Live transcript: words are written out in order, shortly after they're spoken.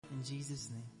In Jesus'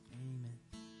 name,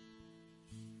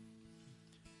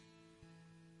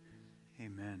 amen.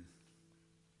 Amen.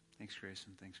 Thanks,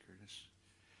 Grayson. Thanks, Curtis.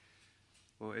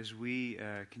 Well, as we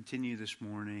continue this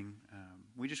morning,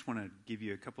 we just want to give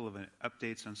you a couple of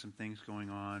updates on some things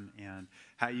going on and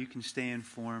how you can stay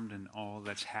informed and all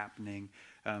that's happening.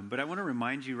 But I want to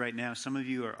remind you right now, some of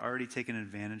you are already taking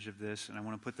advantage of this, and I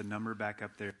want to put the number back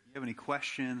up there. If you have any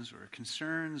questions or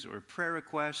concerns or prayer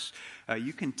requests,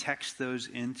 you can text those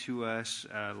into us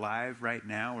live right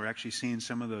now. We're actually seeing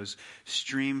some of those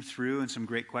stream through and some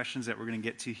great questions that we're going to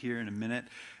get to here in a minute.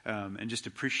 And just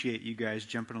appreciate you guys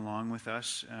jumping along with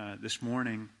us this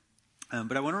morning.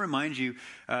 But I want to remind you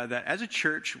that as a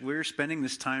church, we're spending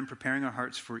this time preparing our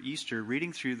hearts for Easter,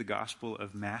 reading through the Gospel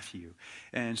of Matthew.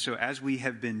 And so as we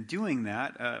have been doing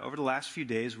that, over the last few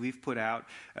days, we've put out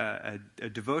a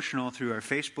devotional through our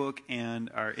Facebook and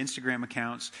our Instagram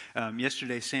accounts.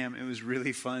 Yesterday, Sam, it was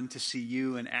really fun to see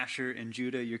you and Asher and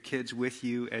Judah, your kids, with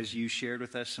you as you shared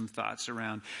with us some thoughts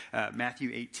around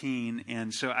Matthew 18.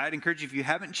 And so I'd encourage you, if you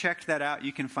haven't checked that out,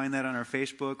 you can find that on our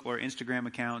Facebook or Instagram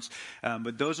accounts.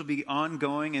 But those will be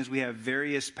ongoing as we have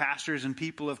various pastors and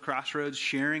people of Crossroads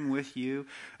sharing with you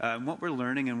what we're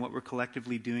learning and what we're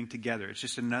collectively doing together. It's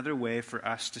just another way for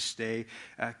us to stay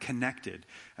connected.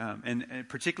 And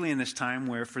particularly in this time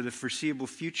where for the foreseeable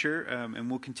future, and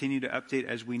we'll continue to update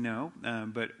as we know,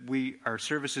 but our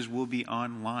services will be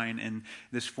online in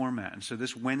this format. And so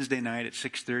this Wednesday night at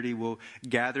 6:30, we'll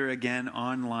gather again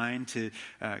online to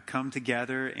come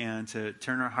together and to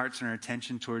turn our hearts and our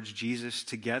attention towards Jesus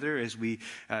together as we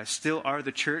still are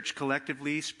the church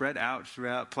collectively spread out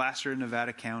throughout Placer and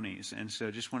Nevada counties. And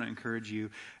so just want to encourage you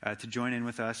to join in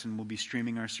with us, and we'll be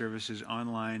streaming our services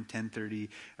online 10:30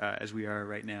 as we are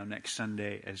right now next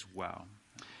Sunday as well.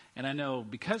 And I know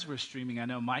because we're streaming, I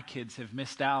know my kids have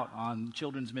missed out on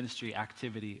children's ministry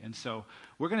activity. And so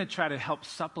we're going to try to help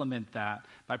supplement that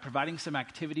by providing some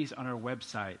activities on our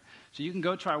website. So you can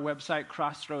go to our website,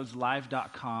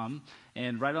 crossroadslive.com,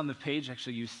 and right on the page,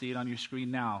 actually you see it on your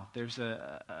screen now, there's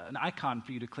an icon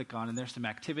for you to click on, and there's some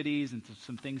activities and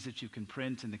some things that you can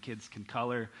print and the kids can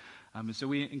color. And so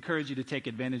we encourage you to take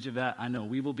advantage of that. I know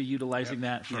we will be utilizing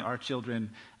that for our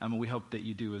children, and we hope that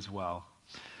you do as well.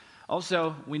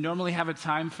 Also, we normally have a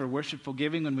time for worshipful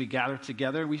giving when we gather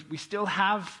together. We still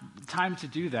have time to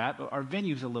do that, but our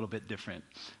venue's a little bit different.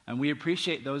 And we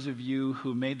appreciate those of you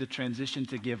who made the transition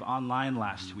to give online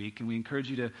last week, and we encourage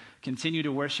you to continue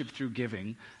to worship through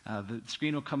giving. The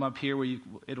screen will come up here where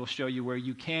it'll show you where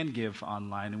you can give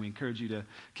online, and we encourage you to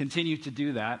continue to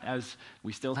do that as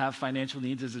we still have financial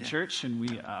needs as a church, and we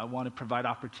want to provide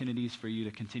opportunities for you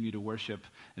to continue to worship,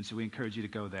 and so we encourage you to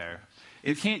go there.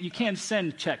 You can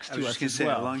send checks to us as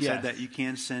well. Alongside that, you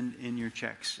can send in your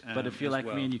checks. But if you're like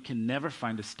me and you can never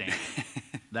find a stamp,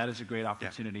 that is a great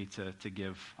opportunity to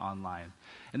give online.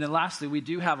 And then lastly, we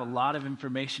do have a lot of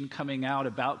information coming out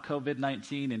about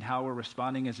COVID-19 and how we're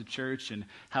responding as a church and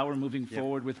how we're moving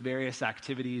forward with various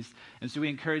activities. And so we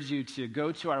encourage you to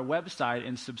go to our website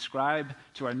and subscribe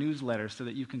to our newsletter so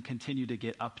that you can continue to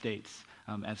get updates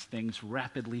as things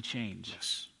rapidly change.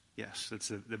 Yes, that's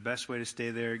the best way to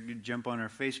stay there. Jump on our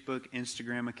Facebook,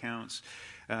 Instagram accounts,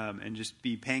 and just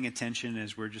be paying attention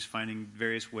as we're just finding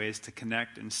various ways to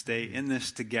connect and stay in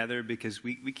this together, because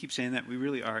we keep saying that we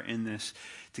really are in this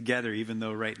together, even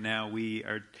though right now we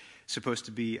are supposed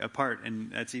to be apart.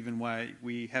 And that's even why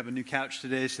we have a new couch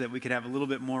today, so that we could have a little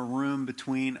bit more room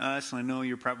between us. And I know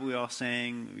you're probably all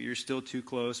saying you're still too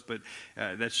close, but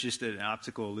that's just an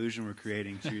optical illusion we're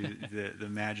creating through the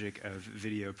magic of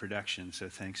video production. So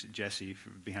thanks, Jesse,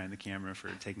 behind the camera, for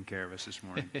taking care of us this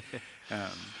morning.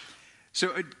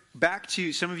 So back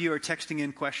to, some of you are texting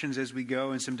in questions as we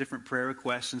go and some different prayer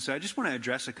requests. And so I just want to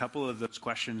address a couple of those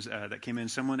questions that came in.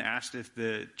 Someone asked if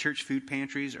the church food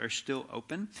pantries are still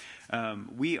open.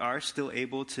 We are still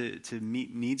able to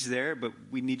meet needs there, but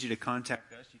we need you to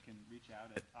contact us. You can reach out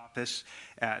at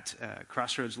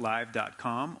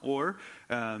office@crossroadslive.com, or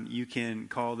you can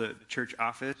call the church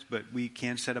office, but we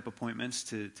can set up appointments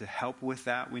to help with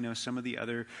that. We know some of the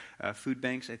other food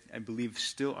banks, I believe,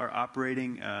 still are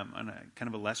operating on a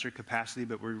kind of a lesser capacity,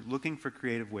 but we're looking for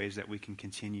creative ways that we can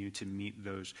continue to meet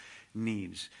those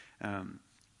needs.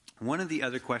 One of the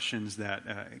other questions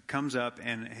that comes up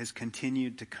and has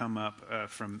continued to come up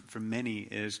from many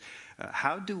is,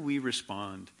 how do we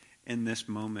respond in this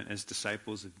moment as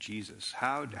disciples of Jesus?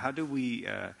 How do we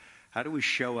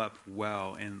show up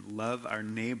well and love our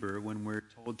neighbor when we're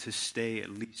told to stay at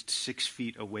least 6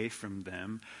 feet away from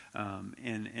them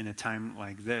in a time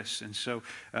like this? And so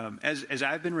as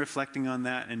I've been reflecting on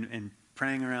that and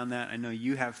praying around that. I know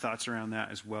you have thoughts around that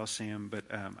as well, Sam, but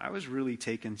I was really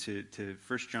taken to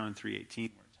 1 John 3:18,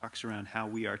 where it talks around how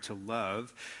we are to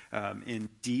love in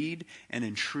deed and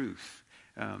in truth.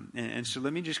 And so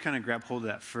let me just kind of grab hold of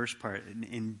that first part,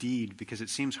 indeed, because it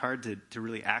seems hard to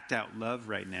really act out love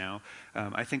right now.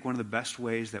 I think one of the best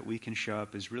ways that we can show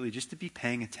up is really just to be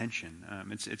paying attention.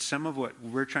 It's some of what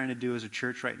we're trying to do as a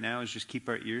church right now is just keep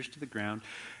our ears to the ground.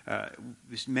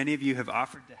 Many of you have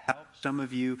offered to help. Some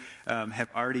of you have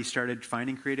already started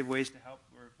finding creative ways to help.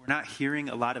 We're not hearing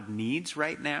a lot of needs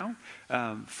right now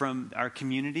from our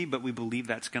community, but we believe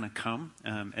that's going to come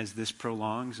as this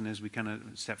prolongs and as we kind of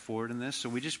step forward in this. So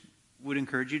we just would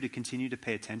encourage you to continue to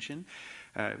pay attention.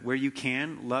 Where you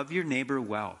can, love your neighbor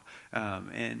well.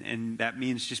 And that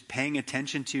means just paying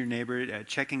attention to your neighbor,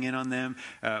 checking in on them.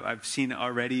 I've seen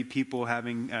already people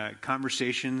having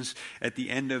conversations at the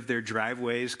end of their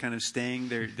driveways, kind of staying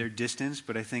their distance.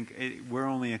 But I think we're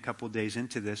only a couple days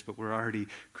into this, but we're already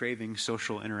craving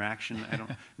social interaction. I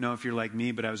don't know if you're like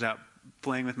me, but I was out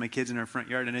playing with my kids in our front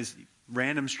yard, and as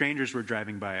random strangers were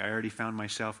driving by, I already found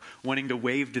myself wanting to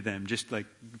wave to them, just like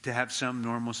to have some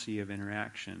normalcy of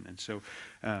interaction. And so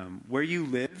where you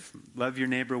live, love your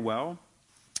neighbor well,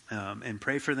 and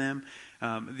pray for them.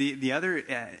 The other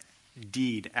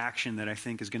action that I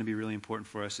think is going to be really important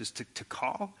for us is to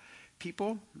call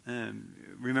people.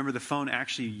 Remember, the phone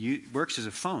actually works as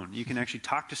a phone. You can actually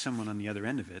talk to someone on the other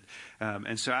end of it.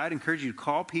 And so I'd encourage you to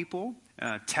call people,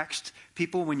 text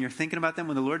people when you're thinking about them.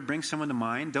 When the Lord brings someone to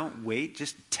mind, don't wait.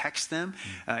 Just text them.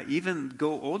 Even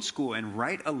go old school and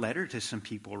write a letter to some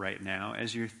people right now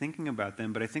as you're thinking about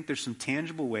them. But I think there's some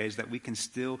tangible ways that we can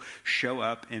still show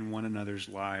up in one another's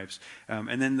lives.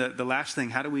 And then the last thing,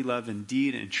 how do we love in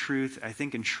deed and truth? I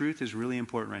think in truth is really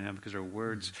important right now because our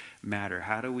words matter.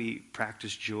 How do we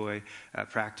practice joy,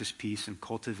 practice peace, and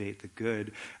cultivate the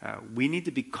good? We need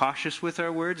to be cautious with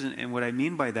our words. And what I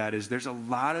mean by that is there's a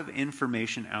lot of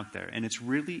information out there, and it's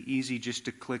really easy just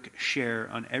to click share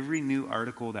on every new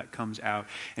article that comes out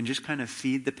and just kind of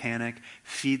feed the panic,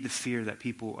 feed the fear that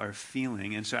people are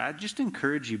feeling. And so I just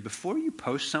encourage you, before you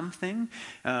post something,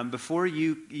 before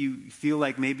you feel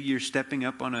like maybe you're stepping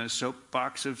up on a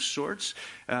soapbox of sorts,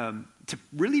 to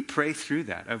really pray through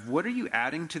that, of what are you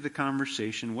adding to the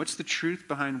conversation? What's the truth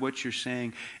behind what you're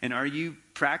saying? And are you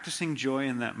practicing joy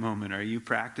in that moment? Are you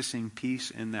practicing peace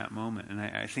in that moment? And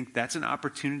I think that's an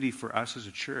opportunity for us as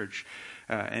a church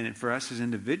and for us as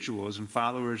individuals and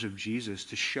followers of Jesus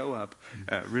to show up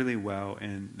really well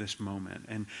in this moment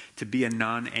and to be a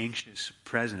non-anxious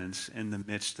presence in the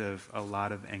midst of a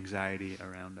lot of anxiety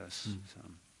around us.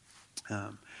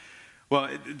 Well,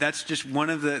 that's just one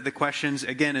of the questions.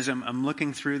 Again, as I'm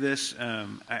looking through this,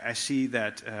 I see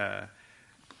that,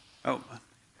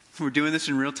 we're doing this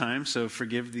in real time, so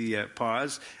forgive the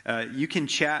pause. You can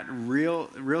chat real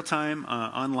time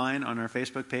online on our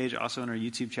Facebook page, also on our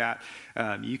YouTube chat.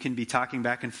 You can be talking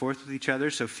back and forth with each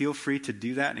other, so feel free to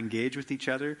do that and engage with each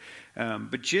other.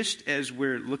 But just as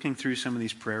we're looking through some of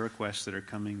these prayer requests that are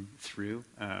coming through,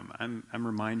 I'm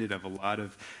reminded of a lot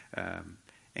of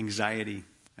anxiety.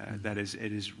 That it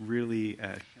is really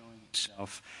showing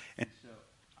itself. And so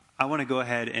I want to go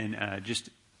ahead and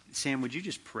Sam, would you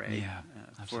just pray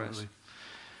for us?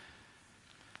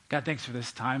 God, thanks for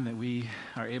this time that we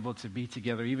are able to be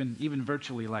together, even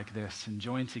virtually like this, and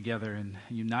join together and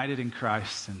united in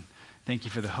Christ. And thank you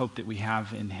for the hope that we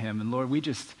have in Him. And Lord, we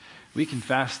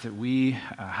confess that we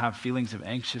have feelings of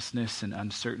anxiousness and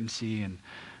uncertainty, and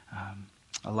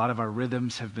a lot of our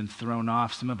rhythms have been thrown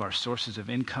off. Some of our sources of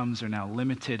incomes are now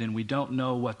limited, and we don't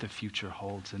know what the future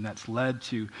holds. And that's led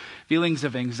to feelings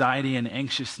of anxiety and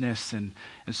anxiousness. And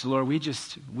so, Lord, we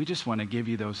just want to give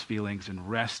you those feelings and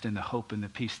rest in the hope and the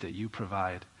peace that you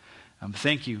provide.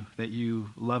 Thank you that you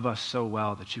love us so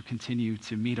well, that you continue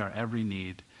to meet our every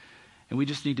need. And we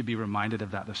just need to be reminded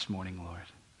of that this morning, Lord.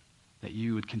 That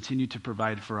you would continue to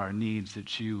provide for our needs,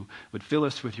 that you would fill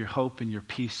us with your hope and your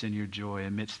peace and your joy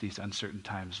amidst these uncertain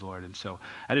times, Lord. And so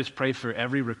I just pray for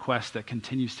every request that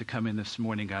continues to come in this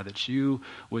morning, God, that you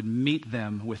would meet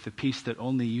them with the peace that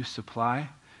only you supply,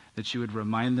 that you would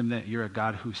remind them that you're a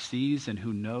God who sees and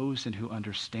who knows and who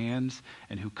understands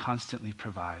and who constantly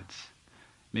provides.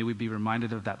 May we be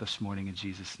reminded of that this morning in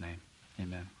Jesus' name.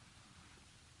 Amen.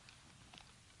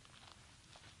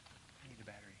 I need a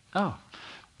battery. Oh.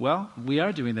 Well, we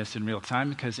are doing this in real time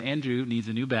because Andrew needs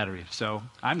a new battery, so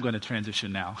I'm going to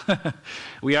transition now.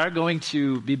 We are going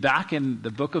to be back in the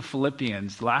book of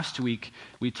Philippians. Last week,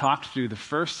 we talked through the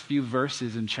first few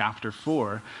verses in chapter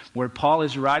 4, where Paul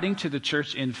is writing to the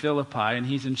church in Philippi, and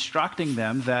he's instructing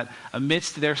them that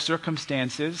amidst their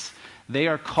circumstances, they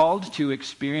are called to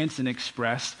experience and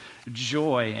express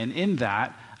joy. And in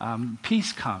that,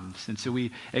 peace comes. And so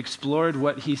we explored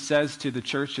what he says to the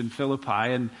church in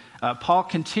Philippi. And Paul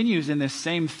continues in this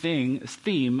same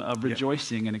theme of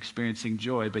rejoicing and experiencing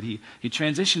joy. But he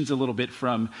transitions a little bit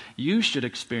from you should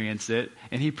experience it,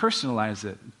 and he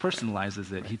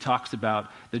personalizes it. He talks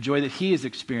about the joy that he is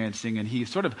experiencing, and he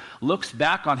sort of looks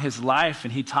back on his life,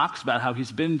 and he talks about how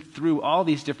he's been through all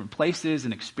these different places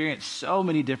and experienced so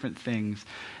many different things,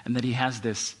 and that he has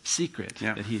this secret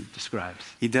that he describes.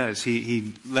 He does.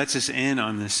 He lets us in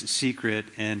on this secret,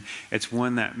 and it's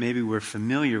one that maybe we're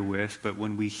familiar with, but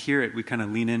when we hear it, we kind of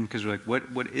lean in because we're like,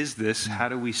 what is this? How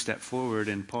do we step forward?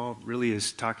 And Paul really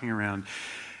is talking around,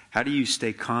 how do you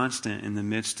stay constant in the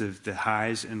midst of the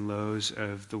highs and lows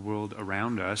of the world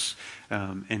around us?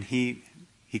 And he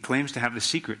claims to have the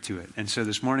secret to it. And so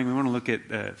this morning we want to look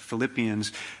at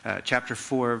Philippians chapter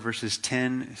 4, verses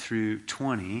 10 through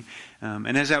 20.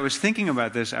 And as I was thinking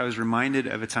about this, I was reminded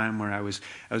of a time where I was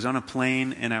on a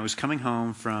plane and I was coming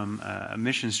home from a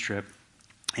missions trip.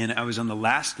 And I was on the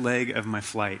last leg of my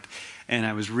flight. And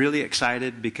I was really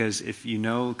excited because if you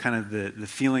know kind of the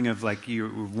feeling of like you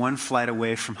were one flight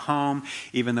away from home,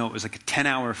 even though it was like a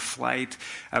 10-hour flight,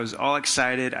 I was all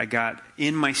excited. I got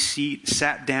in my seat,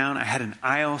 sat down. I had an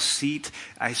aisle seat.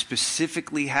 I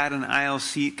specifically had an aisle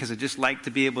seat because I just like to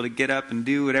be able to get up and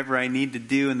do whatever I need to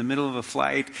do in the middle of a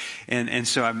flight. And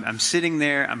so I'm sitting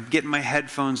there. I'm getting my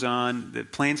headphones on. The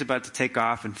plane's about to take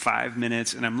off in 5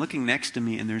 minutes. And I'm looking next to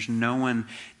me, and there's no one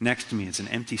next to me. It's an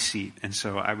empty seat. And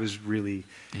so I was really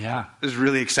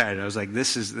excited. I was like,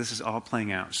 this is all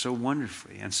playing out so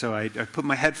wonderfully. And so I put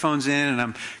my headphones in, and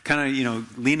I'm kind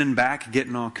of leaning back,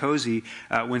 getting all cozy,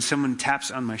 when someone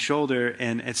taps on my shoulder,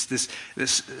 and it's this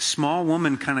small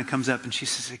woman kind of comes up and she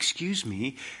says, "Excuse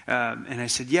me," and I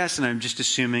said yes, and I'm just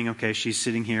assuming, okay, she's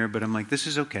sitting here, but I'm like, this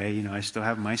is okay, I still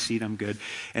have my seat, I'm good.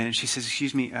 And she says,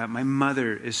 "Excuse me, my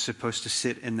mother is supposed to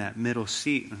sit in that middle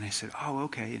seat." And I said, "Oh,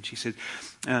 okay." And she said,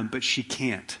 "But she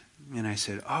can't." And I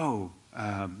said, "Oh."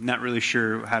 Not really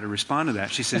sure how to respond to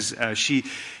that. She says she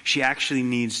actually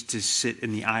needs to sit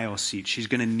in the aisle seat. She's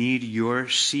going to need your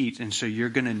seat, and so you're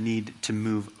going to need to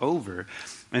move over.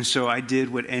 And so I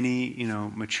did what any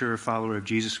mature follower of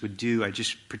Jesus would do. I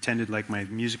just pretended like my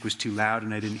music was too loud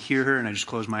and I didn't hear her, and I just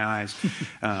closed my eyes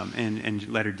and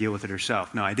let her deal with it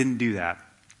herself. No, I didn't do that.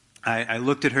 I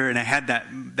looked at her, and I had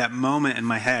that moment in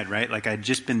my head, right? Like I'd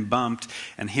just been bumped,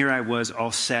 and here I was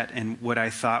all set, and what I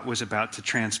thought was about to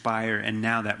transpire, and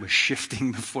now that was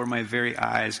shifting before my very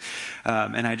eyes.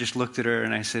 And I just looked at her,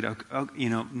 and I said,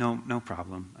 no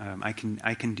problem. I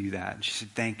can do that. And she said,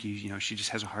 "Thank you." She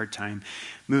just has a hard time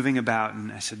moving about.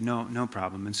 And I said, no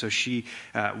problem. And so she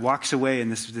walks away,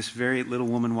 and this very little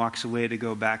woman walks away to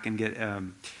go back and get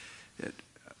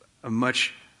a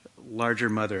much larger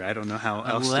mother. I don't know how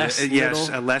else. Yes,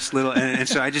 a less little. And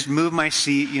so I just move my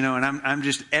seat, and I'm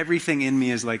just, everything in me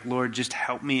is like, Lord, just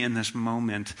help me in this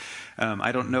moment.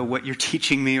 I don't know what you're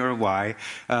teaching me or why,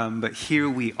 but here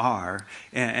we are.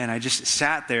 And I just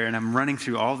sat there, and I'm running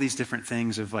through all these different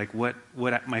things of like what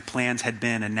my plans had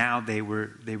been, and now they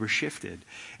were shifted.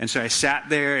 And so I sat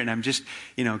there, and I'm just,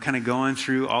 kind of going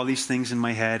through all these things in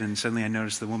my head, and suddenly I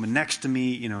noticed the woman next to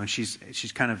me, and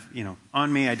she's kind of,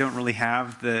 on me. I don't really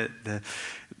have the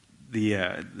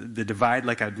divide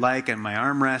like I'd like, and my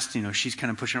armrest, she's kind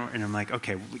of pushing over, and I'm like,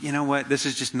 okay, you know what? This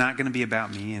is just not going to be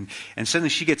about me. And suddenly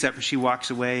she gets up and she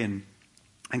walks away, and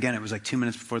again, it was like 2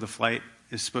 minutes before the flight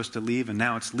is supposed to leave, and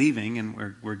now it's leaving,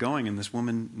 and we're going, and this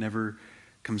woman never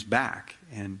comes back,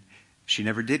 and she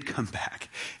never did come back.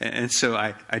 And so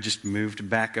I just moved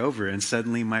back over, and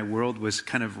suddenly my world was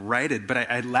kind of righted. But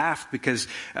I laughed because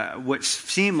what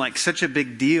seemed like such a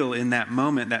big deal in that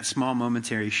moment, that small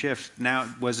momentary shift, now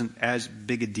it wasn't as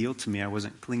big a deal to me. I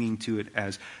wasn't clinging to it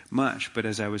as much. But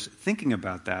as I was thinking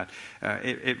about that,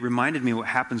 it reminded me what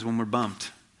happens when we're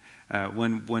bumped.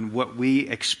 When what we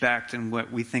expect and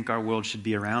what we think our world should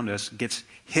be around us gets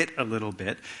hit a little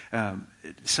bit,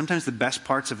 sometimes the best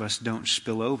parts of us don't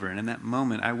spill over. And in that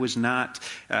moment, I was not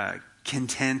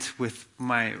content with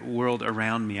my world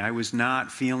around me. I was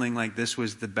not feeling like this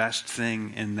was the best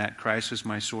thing and that Christ was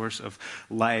my source of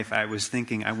life. I was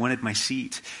thinking I wanted my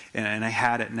seat, and I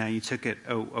had it. Now you took it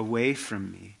away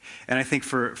from me. And I think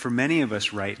for many of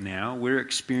us right now, we're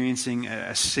experiencing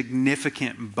a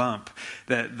significant bump.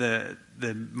 That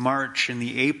March and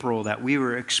the April that we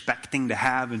were expecting to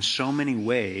have in so many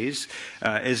ways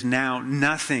is now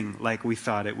nothing like we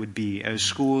thought it would be. As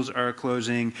schools are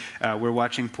closing, we're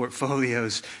watching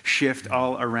portfolios shift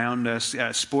all around us.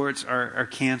 Sports are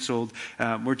canceled.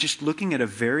 We're just looking at a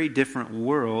very different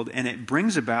world, and it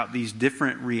brings about these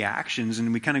different reactions,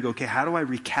 and we kind of go, okay, how do I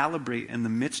recalibrate in the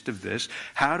midst of this?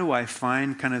 How do I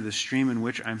find kind of the stream in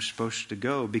which I'm supposed to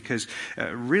go? Because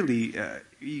really,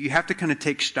 you have to kind of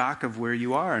take stock of where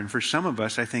you are. And for some of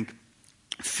us, I think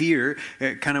fear,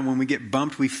 kind of when we get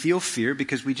bumped, we feel fear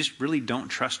because we just really don't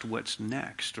trust what's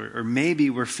next. Or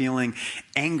maybe we're feeling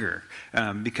anger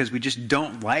because we just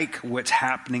don't like what's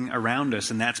happening around us,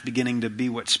 and that's beginning to be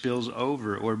what spills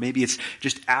over. Or maybe it's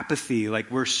just apathy, like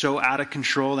we're so out of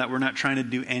control that we're not trying to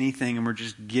do anything and we're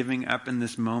just giving up in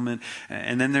this moment.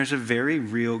 And then there's a very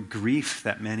real grief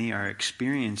that many are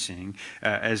experiencing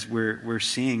as we're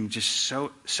seeing just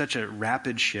such a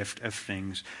rapid shift of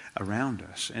things around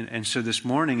us. And so this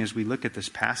morning, as we look at this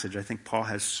passage, I think Paul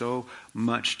has so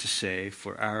much to say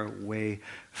for our way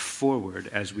forward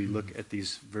as we look at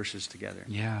these verses together.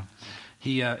 Yeah.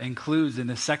 He includes in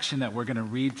the section that we're going to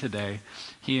read today,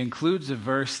 he includes a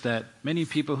verse that many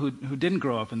people who didn't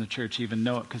grow up in the church even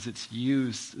know it because it's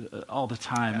used all the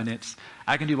time. Yeah. And it's,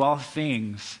 I can do all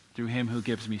things through him who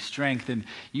gives me strength. And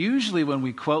usually when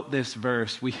we quote this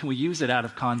verse, we use it out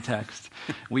of context.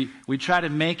 We try to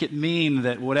make it mean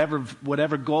that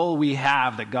whatever goal we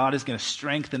have, that God is going to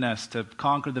strengthen us to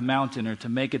conquer the mountain or to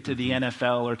make it to the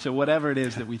NFL or to whatever it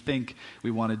is that we think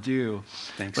we want to do.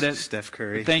 Thanks, Steph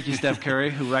Curry. Thank you, Steph Curry,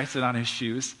 who writes it on his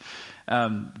shoes.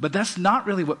 But that's not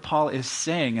really what Paul is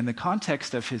saying. In the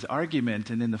context of his argument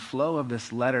and in the flow of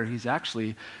this letter, he's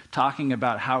actually talking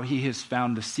about how he has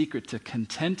found the secret to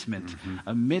contentment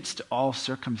amidst all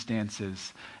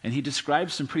circumstances. And he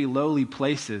describes some pretty lowly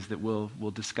places that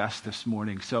we'll discuss this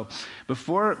morning. So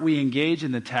before we engage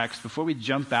in the text, before we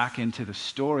jump back into the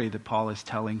story that Paul is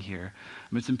telling here,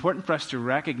 it's important for us to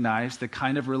recognize the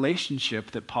kind of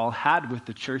relationship that Paul had with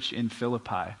the church in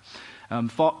Philippi.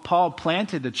 Paul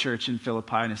planted the church in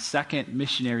Philippi on his second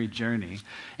missionary journey.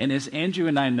 And as Andrew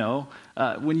and I know,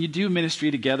 when you do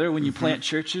ministry together, when you plant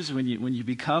churches, when you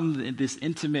become this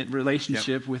intimate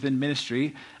relationship within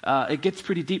ministry, it gets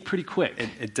pretty deep pretty quick.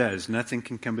 It does. Nothing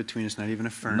can come between us, not even a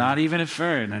fern. Not even a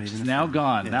fern. It's now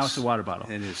gone. Yes. Now it's a water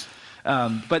bottle. It is.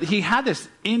 But he had this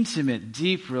intimate,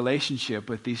 deep relationship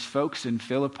with these folks in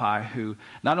Philippi who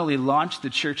not only launched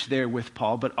the church there with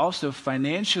Paul, but also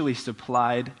financially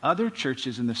supplied other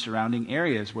churches in the surrounding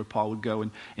areas where Paul would go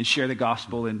and share the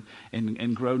gospel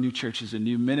and grow new churches and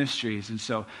new ministries. And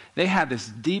so they had this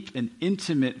deep and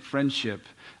intimate friendship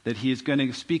that he is going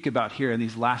to speak about here in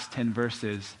these last 10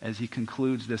 verses as he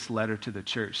concludes this letter to the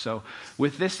church. So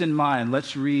with this in mind,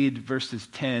 let's read verses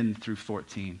 10 through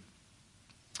 14.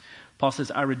 Paul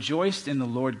says, I rejoiced in the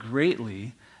Lord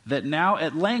greatly that now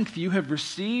at length you have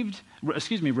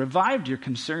revived your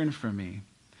concern for me.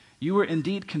 You were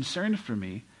indeed concerned for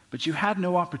me, but you had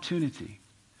no opportunity.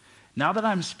 Now that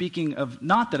I'm speaking of,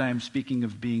 not that I am speaking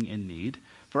of being in need,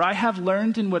 for I have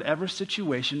learned in whatever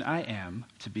situation I am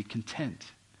to be content.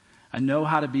 I know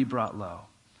how to be brought low.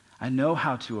 I know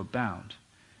how to abound.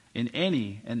 In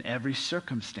any and every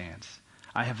circumstance,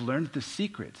 I have learned the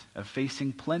secret of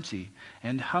facing plenty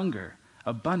and hunger,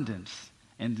 abundance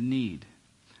and need.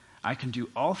 I can do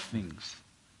all things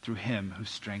through him who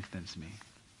strengthens me.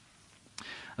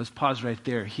 Let's pause right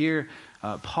there. Here,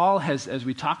 Paul has, as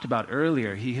we talked about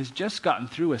earlier, he has just gotten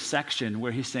through a section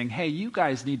where he's saying, hey, you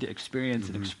guys need to experience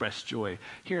and express joy.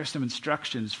 Here are some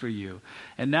instructions for you.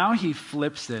 And now he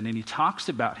flips it and he talks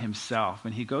about himself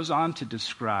and he goes on to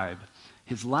describe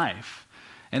his life.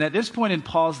 And at this point in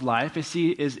Paul's life, as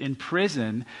he is in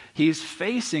prison, he's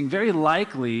facing very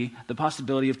likely the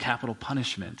possibility of capital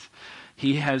punishment.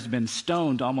 He has been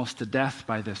stoned almost to death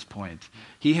by this point.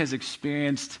 He has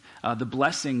experienced the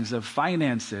blessings of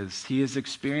finances. He has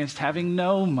experienced having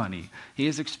no money. He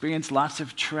has experienced lots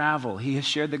of travel. He has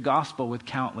shared the gospel with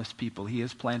countless people. He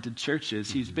has planted churches.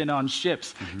 He's been on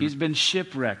ships. He's been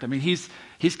shipwrecked. I mean, he's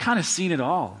kind of seen it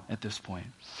all at this point.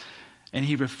 And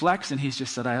he reflects and he's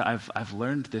just said, I've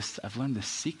learned this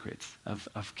secret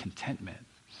of contentment.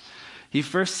 He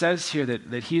first says here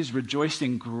that he's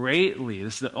rejoicing greatly.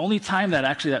 This is the only time that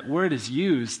actually that word is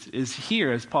used is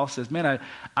here, as Paul says, man,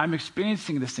 I'm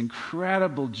experiencing this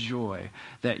incredible joy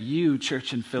that you,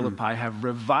 church in Philippi, have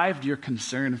revived your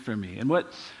concern for me. And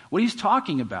what What he's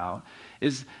talking about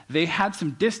is they had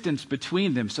some distance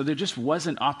between them, so there just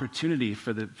wasn't opportunity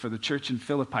for the church in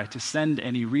Philippi to send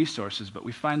any resources. But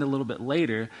we find a little bit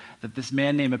later that this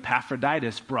man named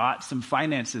Epaphroditus brought some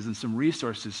finances and some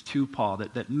resources to Paul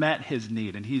that met his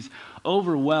need. And he's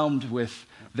overwhelmed with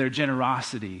their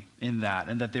generosity in that,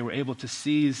 and that they were able to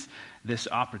seize this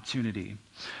opportunity.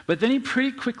 But then he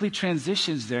pretty quickly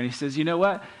transitions there, and he says, you know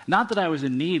what? Not that I was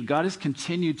in need. God has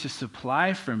continued to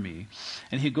supply for me.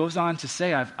 And he goes on to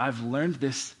say, I've learned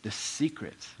this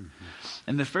secret.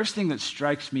 And the first thing that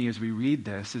strikes me as we read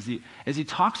this is he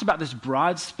talks about this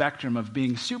broad spectrum of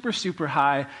being super, super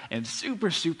high and super,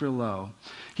 super low.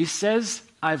 He says,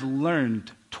 I've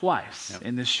learned twice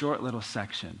in this short little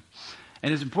section.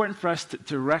 And it's important for us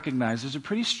to recognize there's a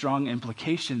pretty strong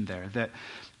implication there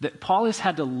that Paul has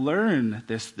had to learn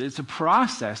this. It's a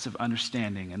process of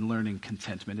understanding and learning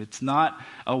contentment. It's not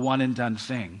a one and done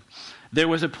thing. There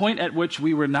was a point at which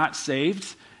we were not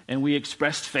saved and we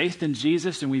expressed faith in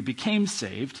Jesus and we became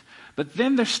saved. But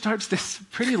then there starts this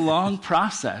pretty long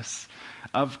process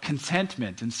of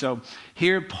contentment. And so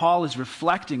here Paul is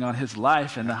reflecting on his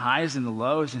life and the highs and the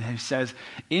lows, and he says,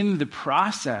 in the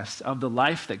process of the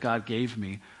life that God gave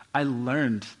me, I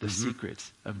learned the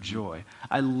secrets of joy.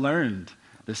 I learned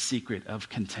the secret of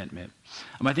contentment.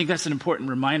 I think that's an important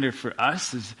reminder for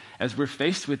us as we're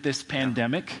faced with this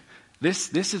pandemic.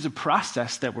 This is a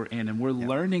process that we're in, and we're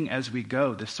learning as we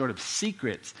go, this sort of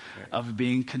secret of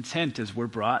being content as we're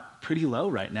brought pretty low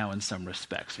right now in some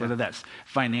respects, whether that's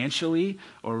financially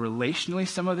or relationally,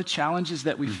 some of the challenges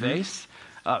that we face.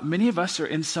 Many of us are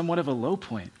in somewhat of a low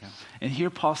point. And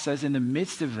here Paul says in the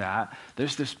midst of that,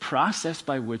 there's this process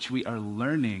by which we are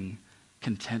learning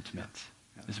contentment.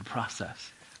 There's a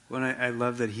process. Well, I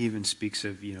love that he even speaks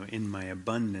of, in my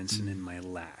abundance and in my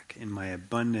lack. In my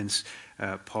abundance,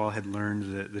 Paul had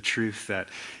learned the truth that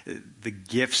the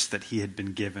gifts that he had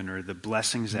been given or the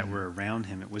blessings that were around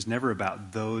him, it was never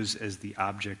about those as the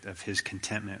object of his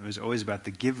contentment. It was always about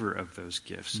the giver of those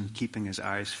gifts and keeping his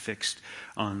eyes fixed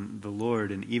on the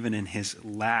Lord. And even in his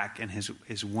lack and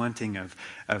his wanting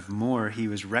of more, he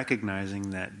was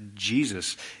recognizing that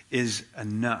Jesus is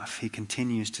enough. He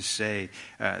continues to say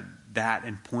that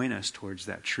and point us towards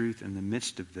that truth in the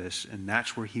midst of this. And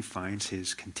that's where he finds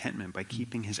his contentment, by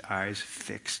keeping his eyes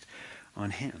fixed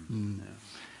on him.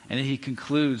 And he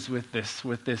concludes with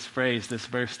this phrase, this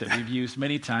verse that we've used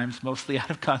many times, mostly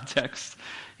out of context.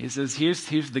 He says, here's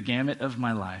the gamut of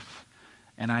my life.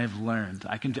 And I have learned,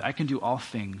 I can do all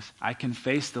things. I can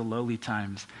face the lowly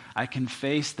times. I can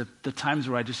face the times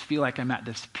where I just feel like I'm at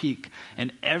this peak,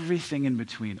 and everything in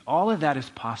between. All of that is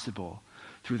possible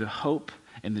through the hope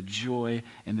and the joy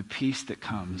and the peace that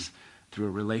comes through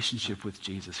a relationship with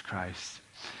Jesus Christ.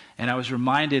 And I was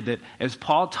reminded that as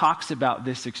Paul talks about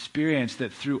this experience,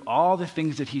 that through all the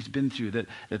things that he's been through, that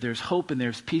there's hope and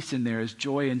there's peace and there is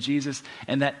joy in Jesus,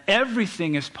 and that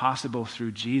everything is possible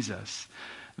through Jesus.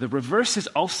 The reverse is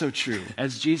also true.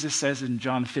 As Jesus says in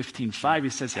John 15:5, he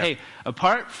says, hey,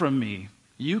 apart from me,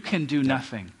 you can do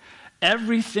nothing.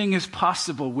 Everything is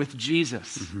possible with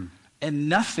Jesus, and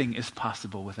nothing is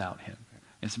possible without him.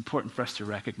 It's important for us to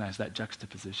recognize that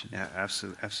juxtaposition. Yeah,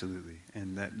 absolutely.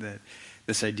 And that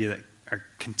this idea that our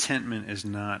contentment is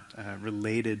not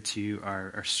related to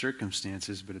our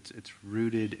circumstances, but it's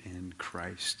rooted in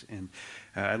Christ. And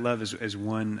I love as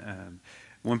one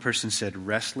person said,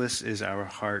 restless is our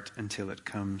heart until it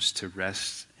comes to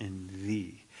rest in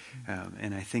thee.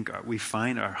 And I think we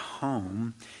find our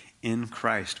home in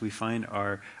Christ. We find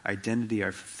our identity,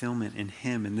 our fulfillment in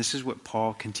him. And this is what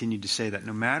Paul continued to say, that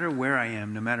no matter where I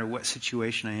am, no matter what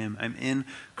situation I am, I'm in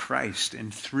Christ.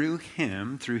 And through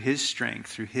him, through his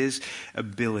strength, through his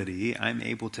ability, I'm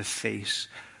able to face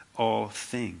all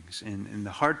things. And the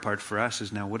hard part for us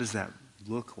is now, what does that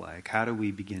look like? How do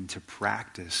we begin to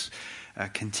practice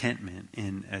contentment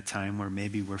in a time where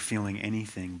maybe we're feeling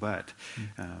anything but?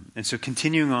 And so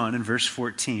continuing on in verse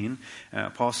 14,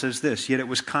 Paul says this, yet it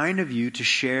was kind of you to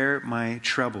share my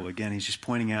trouble. Again, he's just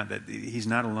pointing out that he's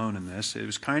not alone in this. It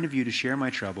was kind of you to share my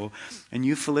trouble. And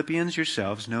you Philippians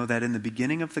yourselves know that in the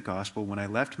beginning of the gospel, when I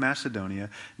left Macedonia,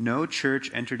 no church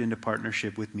entered into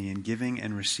partnership with me in giving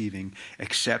and receiving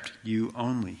except you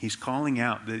only. He's calling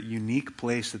out the unique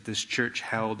place that this church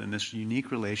held and this unique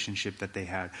relationship that they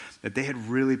had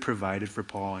really provided for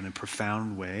Paul in a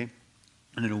profound way,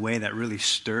 and in a way that really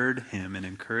stirred him and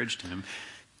encouraged him.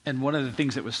 And one of the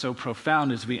things that was so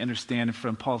profound, as we understand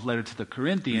from Paul's letter to the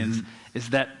Corinthians, is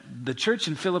that the church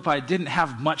in Philippi didn't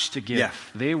have much to give. Yeah.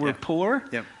 They were poor.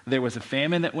 Yep. There was a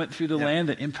famine that went through the land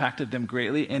that impacted them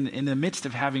greatly. And in the midst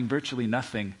of having virtually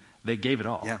nothing, they gave it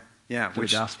all. Yeah. Yeah, for the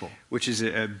gospel. Which is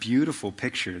a beautiful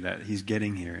picture that he's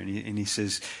getting here. And he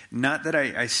says, not that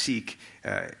I seek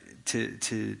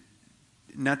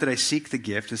not that I seek the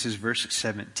gift, this is verse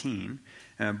 17,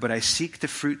 but I seek the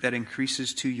fruit that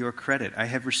increases to your credit. I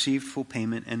have received full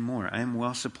payment and more. I am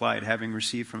well supplied, having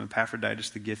received from Epaphroditus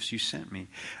the gifts you sent me,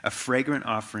 a fragrant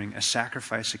offering, a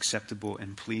sacrifice acceptable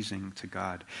and pleasing to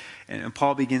God. And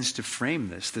Paul begins to frame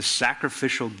this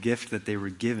sacrificial gift that they were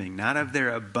giving, not of their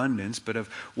abundance, but of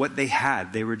what they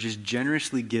had. They were just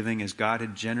generously giving as God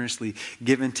had generously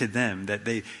given to them, that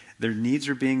their needs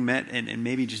are being met and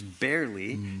maybe just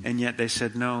barely, and yet they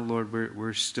said, no, Lord,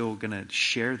 we're still going to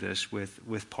share this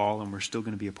with Paul, and we're still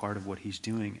going to be a part of what he's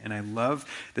doing. And I love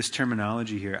this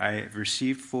terminology here. I have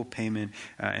received full payment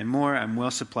and more. I'm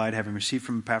well supplied, having received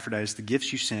from Epaphroditus the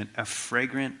gifts you sent, a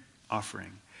fragrant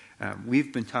offering.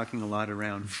 We've been talking a lot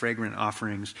around fragrant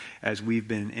offerings as we've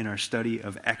been in our study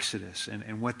of Exodus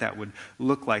and what that would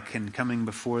look like in coming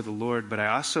before the Lord. But I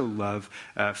also love,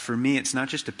 for me, it's not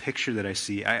just a picture that I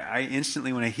see. I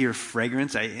instantly, when I hear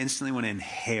fragrance, I instantly want to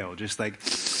inhale, just like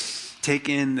take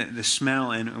in the smell.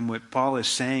 And what Paul is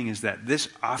saying is that this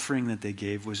offering that they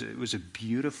gave was a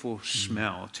beautiful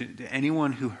smell. To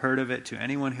anyone who heard of it, to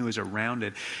anyone who was around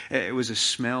it, it was a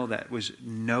smell that was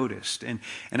noticed. And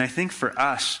I think for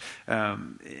us,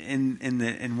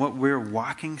 in what we're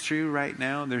walking through right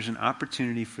now, there's an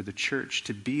opportunity for the church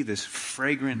to be this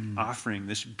fragrant offering,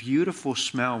 this beautiful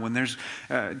smell, when there's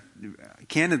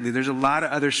candidly, there's a lot of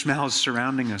other smells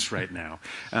surrounding us right now.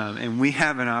 And we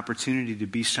have an opportunity to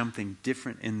be something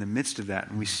different in the midst of that.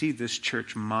 And we see this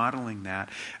church modeling that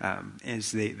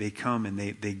as they come and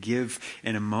they give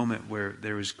in a moment where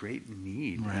there was great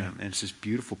need. Right. And it's this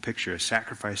beautiful picture, a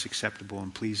sacrifice acceptable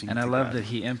and pleasing to And I God. love that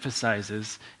he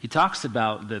emphasizes, he talks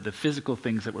about the physical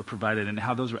things that were provided and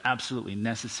how those were absolutely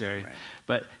necessary. Right.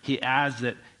 But he adds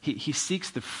that he seeks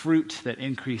the fruit that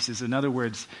increases. In other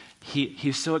words,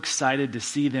 he's so excited to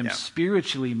see them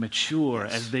spiritually mature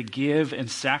as they give and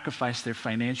sacrifice their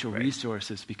financial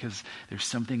resources, because there's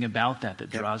something about that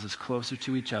draws us closer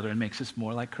to each other and makes us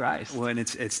more like Christ. Well, and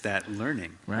it's that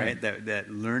learning, right?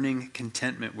 That learning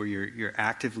contentment where you're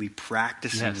actively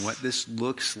practicing what this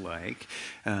looks like,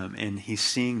 and he's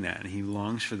seeing that, and he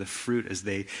longs for the fruit as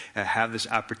they have this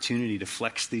opportunity to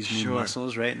flex these new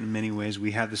muscles, right? In many ways,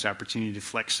 we have this opportunity to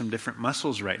flex some different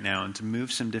muscles right now and to move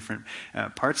some different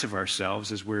parts of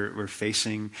ourselves as we're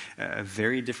facing a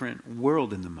very different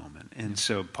world in the moment. And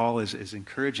so Paul is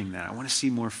encouraging that. I want to see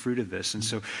more fruit of this. And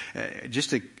so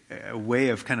just a way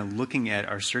of kind of looking at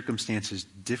our circumstances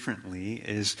differently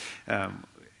is,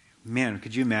 man,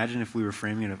 could you imagine if we were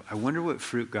framing it of, I wonder what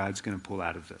fruit God's going to pull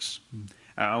out of this.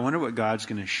 I wonder what God's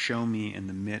going to show me in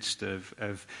the midst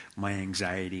of my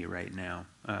anxiety right now,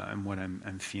 and what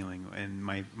I'm feeling, and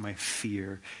my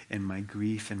fear and my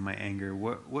grief and my anger.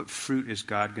 What fruit is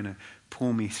God going to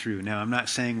pull me through? Now, I'm not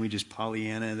saying we just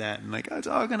Pollyanna that and like, oh, it's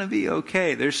all going to be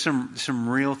okay. There's some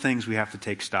real things we have to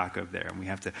take stock of there, and we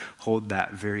have to hold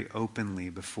that very openly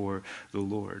before the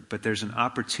Lord. But there's an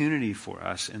opportunity for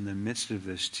us in the midst of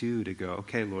this too to go,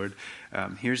 okay, Lord,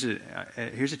 here's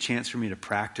a chance for me to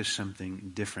practice something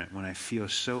different when I feel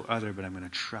so other, but I'm going to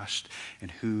trust in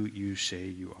who you say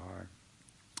you are.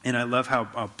 And I love how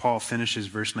Paul finishes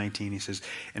verse 19. He says,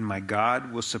 and my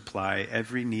God will supply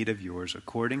every need of yours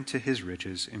according to his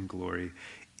riches in glory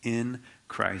in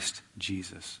Christ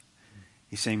Jesus.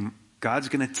 He's saying God's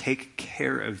going to take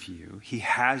care of you. He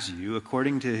has you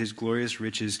according to his glorious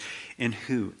riches in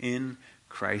who? In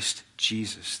Christ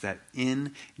Jesus. That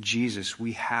in Jesus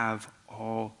we have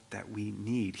all that we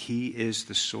need. He is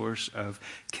the source of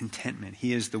contentment.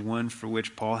 He is the one for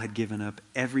which Paul had given up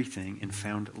everything and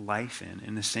found life in.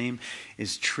 And the same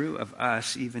is true of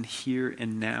us even here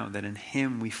and now, that in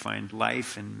him we find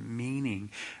life and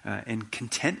meaning and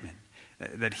contentment,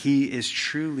 that he is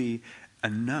truly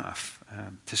enough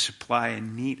to supply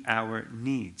and meet our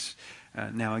needs.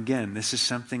 Now again, this is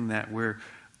something that we're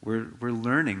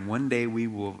learning. One day we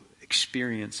will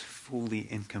experience fully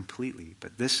and completely.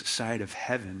 But this side of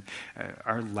heaven,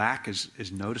 our lack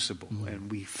is noticeable,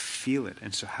 and we feel it.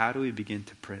 And so how do we begin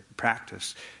to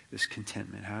practice this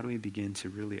contentment? How do we begin to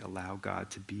really allow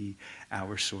God to be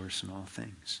our source in all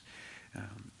things?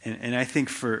 And I think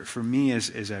for me,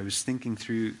 as I was thinking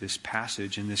through this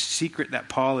passage and this secret that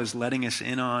Paul is letting us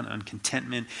in on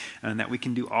contentment, and that we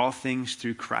can do all things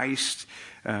through Christ,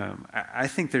 I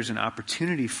think there's an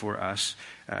opportunity for us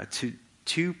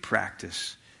to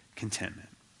practice contentment.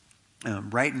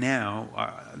 Right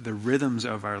now, the rhythms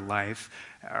of our life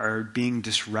are being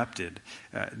disrupted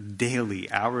daily,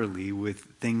 hourly, with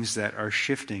things that are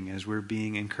shifting as we're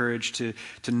being encouraged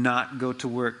to not go to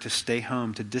work, to stay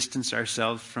home, to distance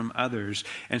ourselves from others.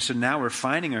 And so now we're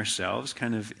finding ourselves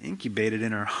kind of incubated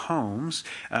in our homes.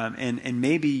 And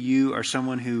maybe you are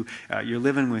someone who you're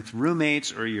living with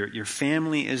roommates, or your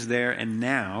family is there, and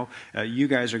now you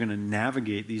guys are going to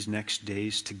navigate these next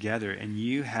days together, and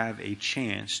you have a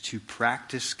chance to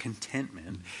practice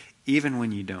contentment even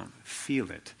when you don't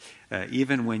feel it.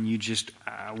 Even when you just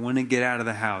want to get out of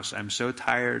the house. I'm so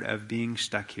tired of being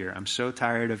stuck here. I'm so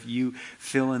tired of you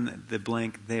fill in the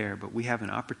blank there. But we have an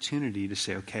opportunity to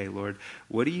say, okay, Lord,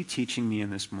 what are you teaching me in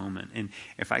this moment? And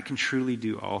if I can truly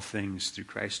do all things through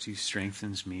Christ who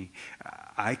strengthens me,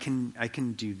 I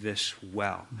can do this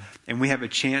well. And we have a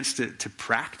chance to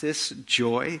practice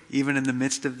joy, even in the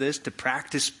midst of this, to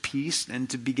practice peace, and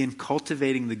to begin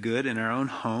cultivating the good in our own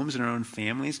homes and our own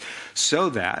families, so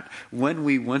that when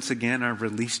we once again are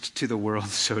released to the world,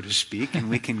 so to speak, and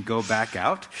we can go back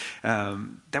out,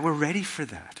 that we're ready for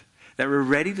that. That we're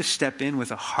ready to step in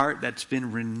with a heart that's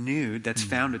been renewed, that's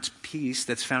found its peace,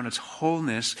 that's found its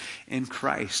wholeness in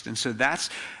Christ. And so that's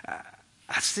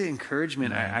the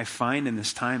encouragement I find in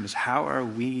this time, is how are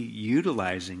we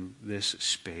utilizing this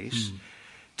space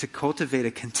to cultivate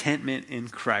a contentment in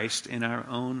Christ in our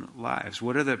own lives?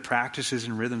 What are the practices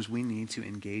and rhythms we need to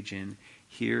engage in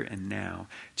here and now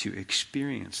to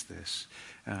experience this?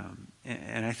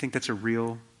 And I think that's a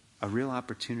real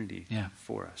opportunity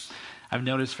for us. I've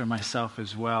noticed for myself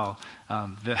as well,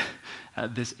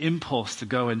 this impulse to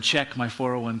go and check my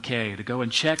 401k, to go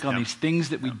and check on these things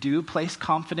that we do place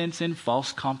confidence in,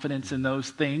 false confidence in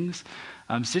those things.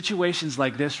 Situations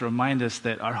like this remind us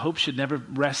that our hope should never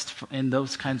rest in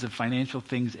those kinds of financial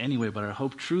things anyway, but our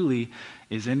hope truly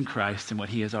is in Christ and what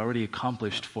he has already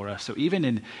accomplished for us. So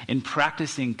even in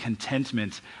practicing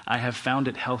contentment, I have found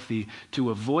it healthy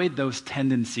to avoid those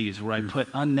tendencies where I put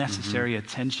unnecessary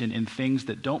attention in things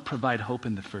that don't provide hope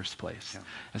in the first place.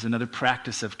 As another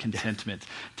practice of contentment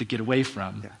to get away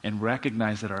from and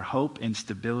recognize that our hope and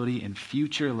stability and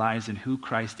future lies in who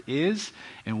Christ is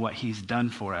and what he's done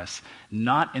for us,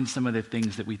 not in some of the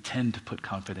things that we tend to put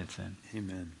confidence in.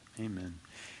 Amen.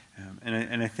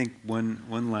 And I think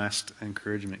one last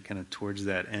encouragement kind of towards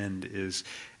that end is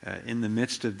in the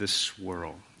midst of this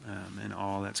swirl and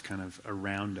all that's kind of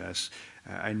around us,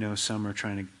 I know some are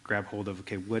trying to grab hold of,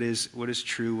 okay, what is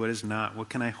true, what is not, what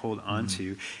can I hold on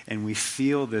to? And we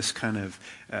feel this kind of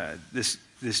this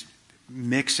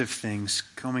mix of things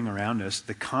coming around us.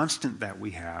 The constant that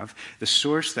we have, the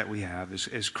source that we have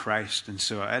is Christ. And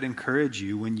so I'd encourage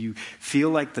you, when you feel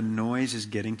like the noise is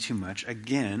getting too much,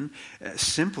 again,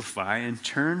 simplify and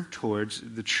turn towards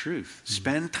the truth.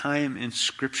 Spend time in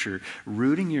Scripture,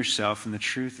 rooting yourself in the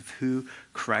truth of who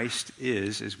Christ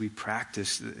is, as we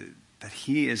practice that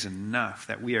he is enough,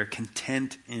 that we are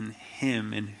content in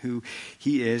him and who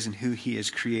he is and who he has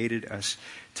created us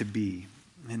to be.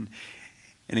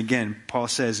 And again, Paul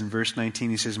says in verse 19,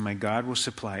 he says, "My God will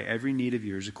supply every need of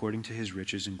yours according to his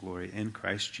riches and glory in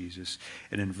Christ Jesus."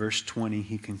 And in verse 20,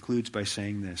 he concludes by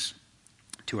saying this,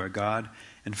 "To our God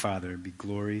and Father be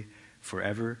glory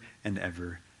forever and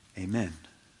ever. Amen."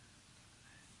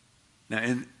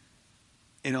 Now,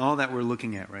 in all that we're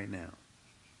looking at right now,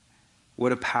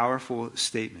 what a powerful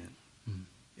statement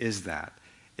is that,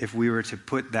 if we were to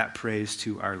put that praise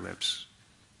to our lips.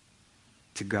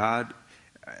 To God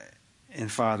and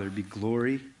Father be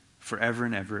glory forever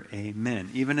and ever. Amen.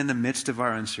 Even in the midst of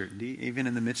our uncertainty, even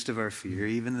in the midst of our fear,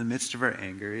 even in the midst of our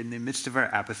anger, in the midst of our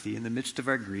apathy, in the midst of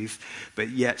our grief, but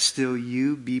yet still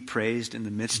you be praised in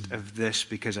the midst of this,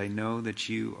 because I know that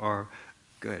you are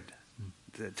good.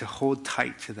 To hold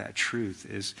tight to that truth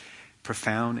is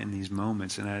profound in these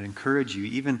moments. And I'd encourage you,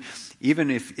 even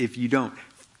if you don't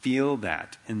feel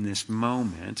that in this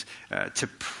moment, to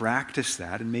practice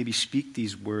that and maybe speak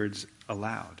these words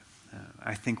aloud.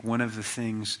 I think one of the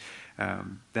things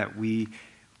that we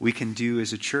can do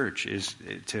as a church is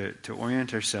to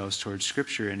orient ourselves towards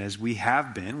Scripture. And as we've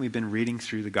been reading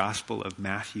through the Gospel of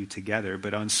Matthew together.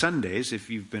 But on Sundays, if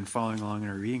you've been following along in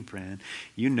our reading plan,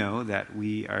 you know that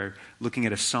we are looking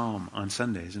at a psalm on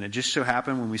Sundays. And it just so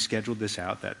happened when we scheduled this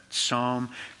out that Psalm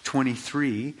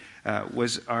 23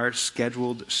 was our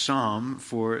scheduled psalm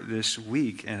for this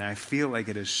week. And I feel like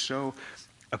it is so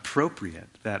appropriate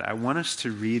that I want us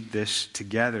to read this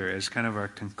together as kind of our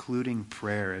concluding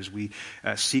prayer as we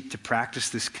seek to practice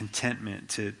this contentment,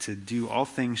 to do all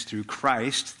things through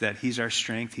Christ, that He's our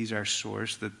strength, He's our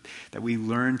source, that we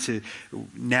learn to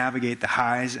navigate the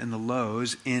highs and the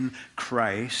lows in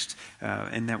Christ,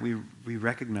 and that we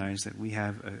recognize that we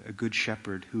have a good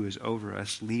shepherd who is over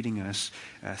us, leading us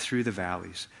through the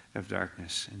valleys of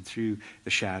darkness and through the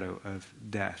shadow of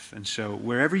death. And so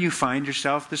wherever you find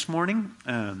yourself this morning,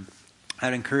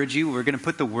 I'd encourage you, we're going to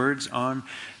put the words on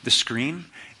the screen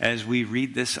as we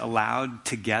read this aloud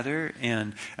together,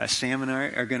 and Sam and I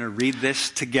are going to read this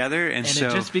together. And so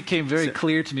it just became very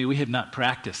clear to me we have not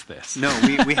practiced this. No,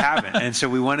 we haven't. And so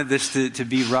we wanted this to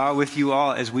be raw with you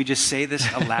all as we just say this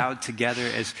aloud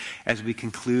together as we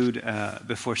conclude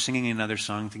before singing another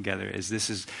song together, as this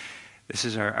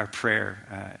is our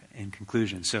prayer in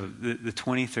conclusion. So the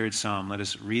 23rd Psalm, let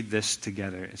us read this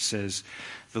together. It says,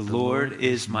 "The Lord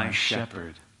is my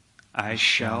shepherd, I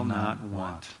shall not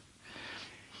want.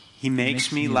 He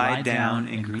makes me lie down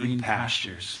in green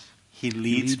pastures. He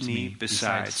leads me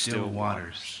beside still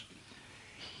waters.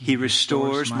 He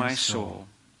restores my soul.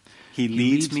 He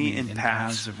leads me in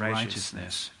paths of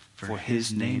righteousness for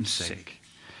His name's sake.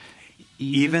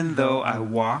 Even though I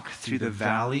walk through the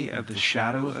valley of the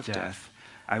shadow of death,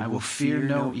 I will fear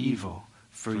no evil,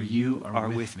 for You are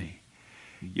with me.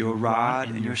 Your rod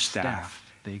and Your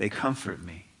staff, they comfort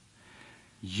me.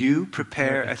 You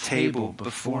prepare a table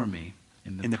before me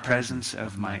in the presence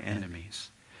of my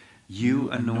enemies. You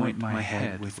anoint my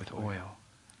head with oil.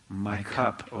 My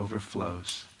cup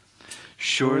overflows.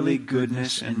 Surely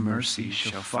goodness and mercy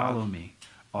shall follow me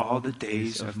all the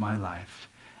days of my life,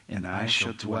 and I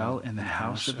shall dwell in the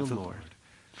house of the Lord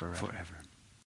forever."